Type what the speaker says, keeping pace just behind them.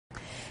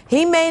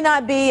He may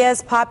not be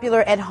as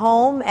popular at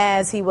home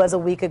as he was a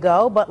week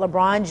ago, but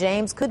LeBron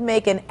James could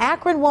make an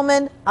Akron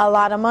woman a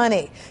lot of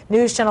money.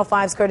 News Channel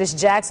 5's Curtis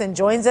Jackson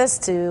joins us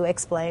to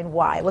explain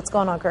why. What's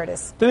going on,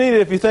 Curtis? Danita,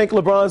 if you think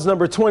LeBron's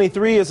number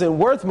 23 isn't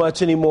worth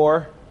much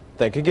anymore,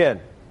 think again.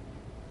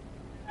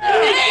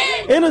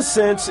 In a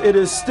sense, it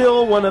is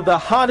still one of the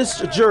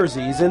hottest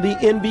jerseys in the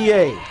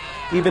NBA.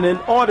 Even an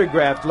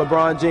autographed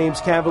LeBron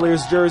James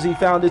Cavaliers jersey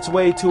found its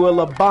way to a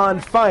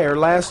LeBron fire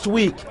last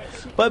week.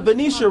 But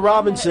Venetia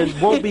Robinson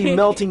won't be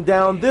melting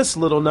down this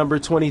little number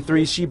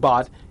 23 she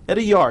bought at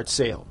a yard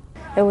sale.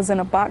 It was in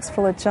a box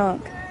full of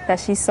junk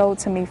that she sold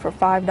to me for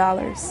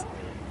 $5.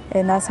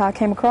 And that's how I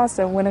came across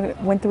it.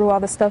 Went through all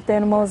the stuffed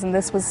animals, and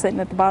this was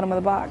sitting at the bottom of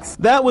the box.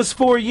 That was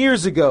 4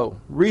 years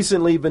ago.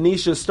 Recently,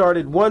 Venetia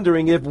started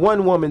wondering if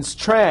one woman's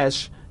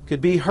trash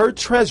could be her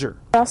treasure.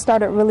 I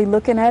started really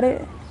looking at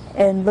it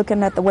and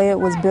looking at the way it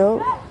was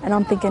built, and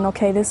I'm thinking,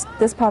 okay, this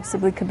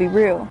possibly could be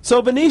real. So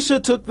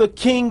Venetia took the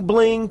King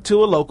Bling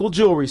to a local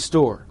jewelry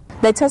store.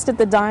 They tested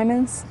the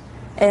diamonds,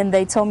 and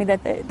they told me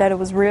that it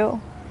was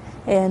real,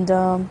 and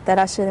that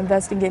I should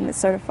invest in getting it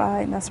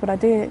certified, and that's what I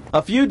did.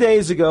 A few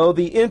days ago,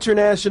 the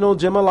International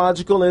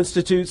Gemological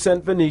Institute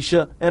sent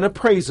Venetia an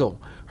appraisal.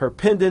 Her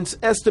pendant's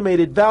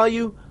estimated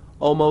value,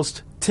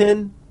 almost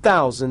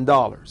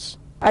 $10,000.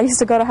 I used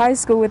to go to high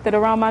school with it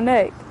around my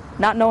neck,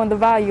 not knowing the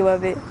value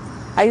of it.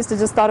 I used to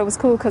just thought it was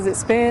cool because it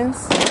spins.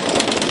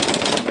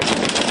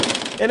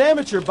 An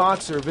amateur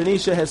boxer,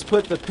 Venetia has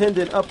put the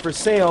pendant up for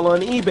sale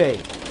on eBay.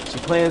 She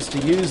plans to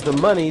use the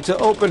money to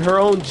open her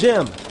own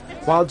gym.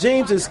 While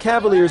James's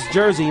Cavaliers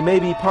jersey may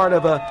be part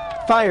of a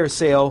fire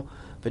sale,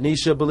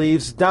 Venetia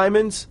believes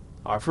diamonds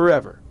are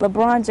forever.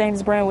 LeBron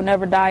James' brand will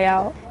never die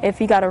out. If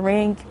he got a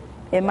ring,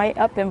 it might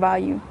up in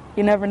value.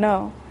 You never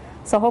know.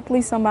 So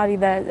hopefully somebody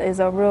that is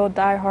a real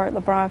diehard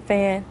LeBron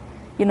fan,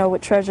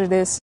 would treasure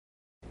this.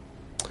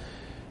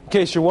 In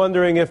case you're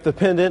wondering if the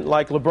pendant,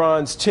 like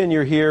LeBron's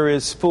tenure here,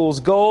 is fool's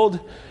gold,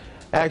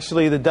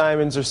 actually the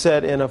diamonds are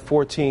set in a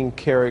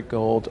 14-karat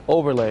gold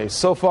overlay.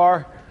 So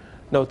far,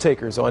 no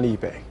takers on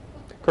eBay.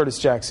 Curtis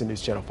Jackson,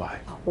 News Channel 5.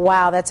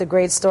 Wow, that's a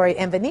great story.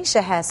 And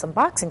Venetia has some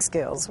boxing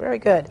skills. Very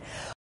good.